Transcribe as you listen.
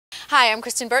Hi, I'm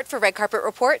Kristyn Burtt for Red Carpet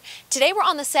Report. Today we're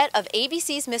on the set of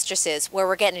ABC's Mistresses, where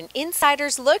we're getting an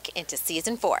insider's look into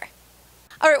Season 4.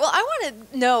 All right, well, I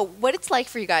want to know what it's like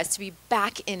for you guys to be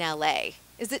back in LA.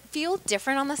 Does it feel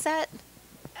different on the set?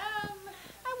 I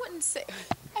wouldn't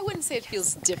say it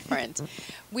feels different.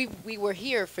 We were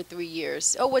here for 3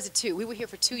 years. Oh, was it 2? We were here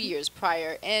for 2 years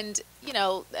prior, and you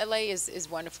know, LA is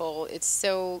wonderful. It's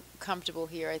so comfortable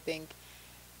here. I think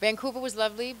Vancouver was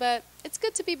lovely, but it's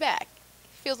good to be back.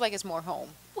 Feels like it's more home.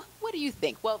 What do you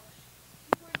think? Well,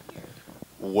 you weren't here.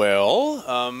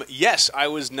 Well, yes, I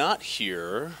was not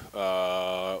here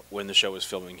when the show was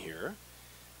filming here,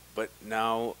 but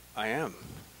now I am.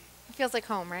 It feels like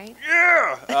home, right?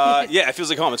 Yeah! Yeah, it feels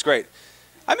like home. It's great.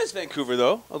 I miss Vancouver,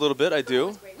 though, a little bit. I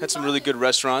do. Had some really good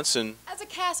restaurants. And as a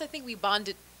cast, I think we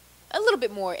bonded a little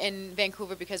bit more in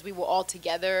Vancouver because we were all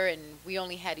together and we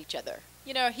only had each other.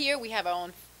 You know, here we have our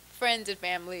own friends and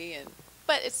family,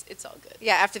 but it's all good.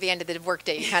 Yeah, after the end of the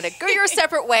workday, you kind of go your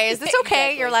separate ways. It's okay.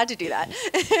 Exactly. You're allowed to do that.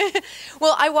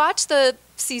 Well, I watched the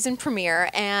season premiere,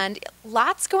 and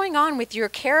lots going on with your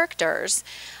characters.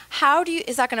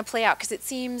 Is that going to play out? Because it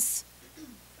seems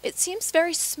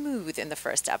very smooth in the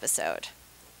first episode.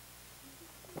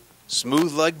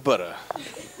 smooth like butter.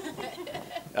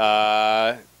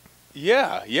 Yeah.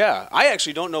 I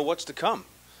actually don't know what's to come.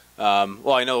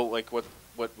 Well, I know like what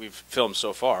we've filmed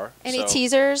so far. Any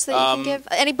teasers that you can give?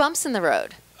 Any bumps in the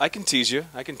road? I can tease you.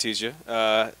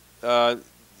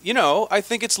 You know, I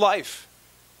think it's life.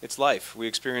 It's life. We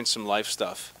experienced some life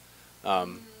stuff. He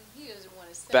doesn't want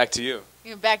to say. Back to you.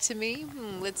 Back to me.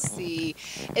 Let's see.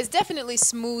 It's definitely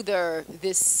smoother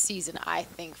this season, I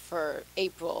think, for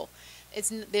April.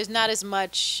 There's not as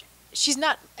much. She's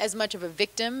not as much of a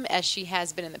victim as she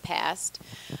has been in the past.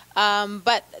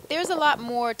 But there's a lot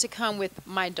more to come with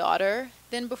my daughter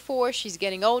than before. She's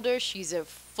getting older. She's a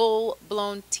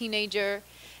full-blown teenager.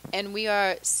 And we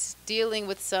are dealing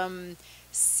with some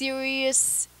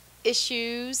serious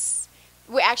issues.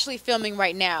 We're actually filming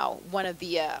right now one of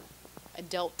the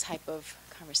adult type of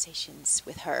conversations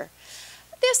with her.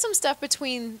 There's some stuff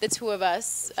between the two of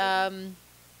us. Are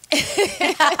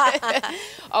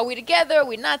we together? Are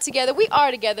we not together? We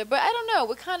are together, but I don't know.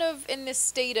 We're kind of in this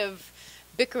state of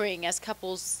bickering as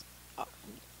couples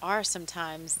are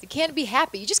sometimes. You can't be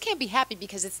happy. You just can't be happy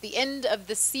because it's the end of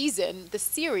the season, the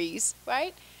series,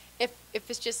 right? If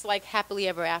it's just like happily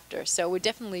ever after. So we're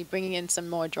definitely bringing in some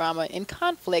more drama and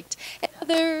conflict and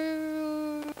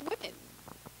other women.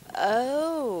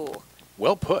 Oh.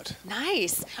 Well put.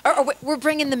 Nice. We're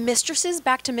bringing the Mistresses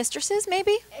back to Mistresses,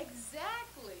 maybe?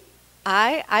 Exactly.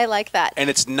 I like that. And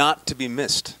it's not to be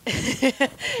missed. Yeah,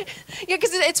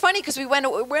 because it's funny because we went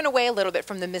away a little bit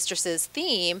from the Mistresses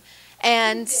theme,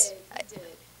 and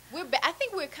we did. I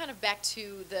think we're kind of back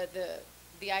to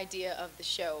the idea of the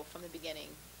show from the beginning.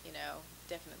 You know,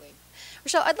 definitely.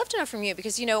 Rochelle, I'd love to know from you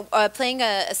because, you know, playing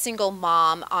a single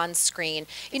mom on screen,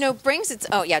 you know, brings its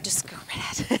just go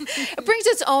right ahead. It brings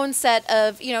its own set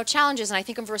of, you know, challenges and I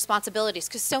think of responsibilities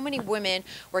because so many women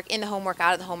work in the home, work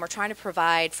out of the home, are trying to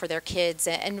provide for their kids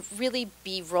and really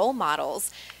be role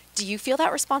models. Do you feel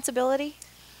that responsibility?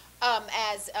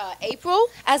 As April?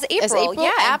 As April,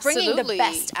 yeah, absolutely. And bringing the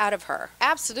best out of her.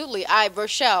 Absolutely.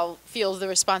 Rochelle feels the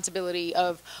responsibility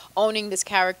of owning this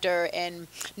character and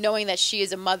knowing that she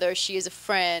is a mother, she is a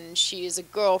friend, she is a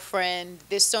girlfriend.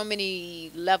 There's so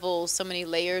many levels, so many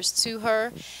layers to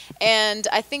her. And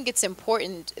I think it's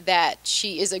important that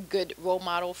she is a good role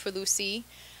model for Lucy.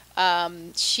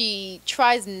 She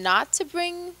tries not to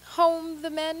bring home the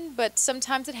men, but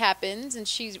sometimes it happens, and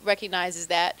she recognizes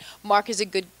that. Marc is a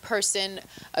good person,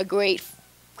 a great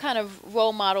kind of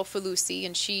role model for Lucy,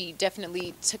 and she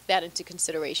definitely took that into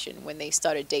consideration when they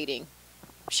started dating.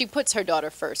 She puts her daughter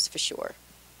first, for sure.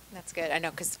 That's good. I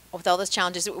know, because with all those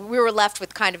challenges, we were left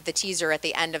with kind of the teaser at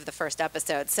the end of the first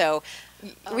episode. So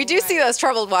we do see those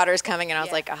troubled waters coming, and I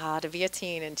was like, to be a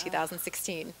teen in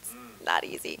 2016, it's not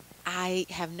easy. I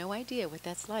have no idea what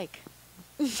that's like.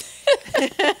 None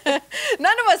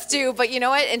of us do, but you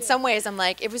know what? In some ways, I'm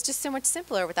like, it was just so much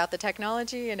simpler without the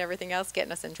technology and everything else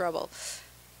getting us in trouble.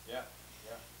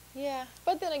 Yeah,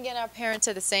 but then again, our parents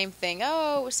said the same thing.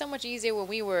 Oh, it was so much easier when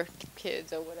we were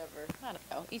kids or whatever. I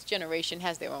don't know. Each generation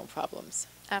has their own problems.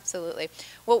 Absolutely.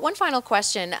 Well, one final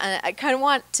question. I kind of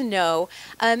want to know,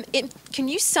 can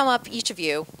you sum up, each of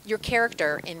you, your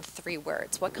character in 3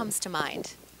 words? What comes to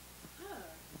mind?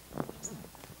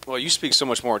 Well, you speak so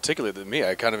much more articulately than me.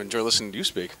 I kind of enjoy listening to you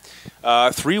speak.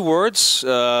 3 words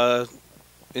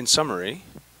in summary.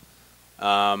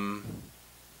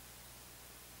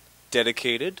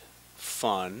 Dedicated,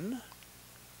 fun,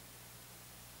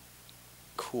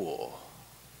 cool.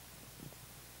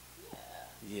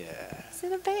 Yeah. He's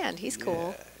in a band. He's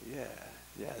cool. Yeah.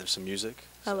 There's some music.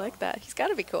 I like that. He's got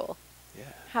to be cool. Yeah.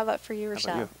 How about for you, How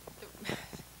Rochelle? about you?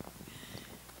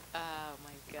 Oh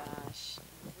my gosh.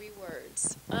 3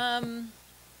 words.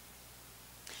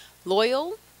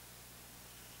 Loyal.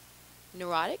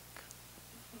 Neurotic.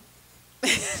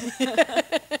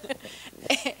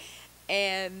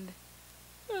 And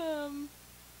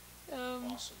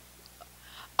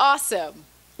awesome.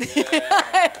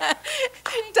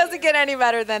 Doesn't get any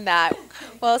better than that.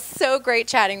 Well, so great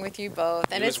chatting with you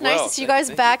both. And You it's as nice well. to see you Thank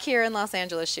guys back here in Los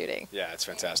Angeles shooting. Yeah, it's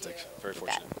fantastic. Very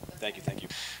fortunate. Thank you.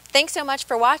 Thanks so much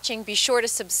for watching. Be sure to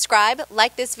subscribe,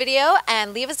 like this video,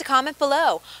 and leave us a comment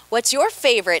below. What's your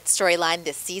favorite storyline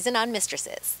this season on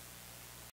Mistresses?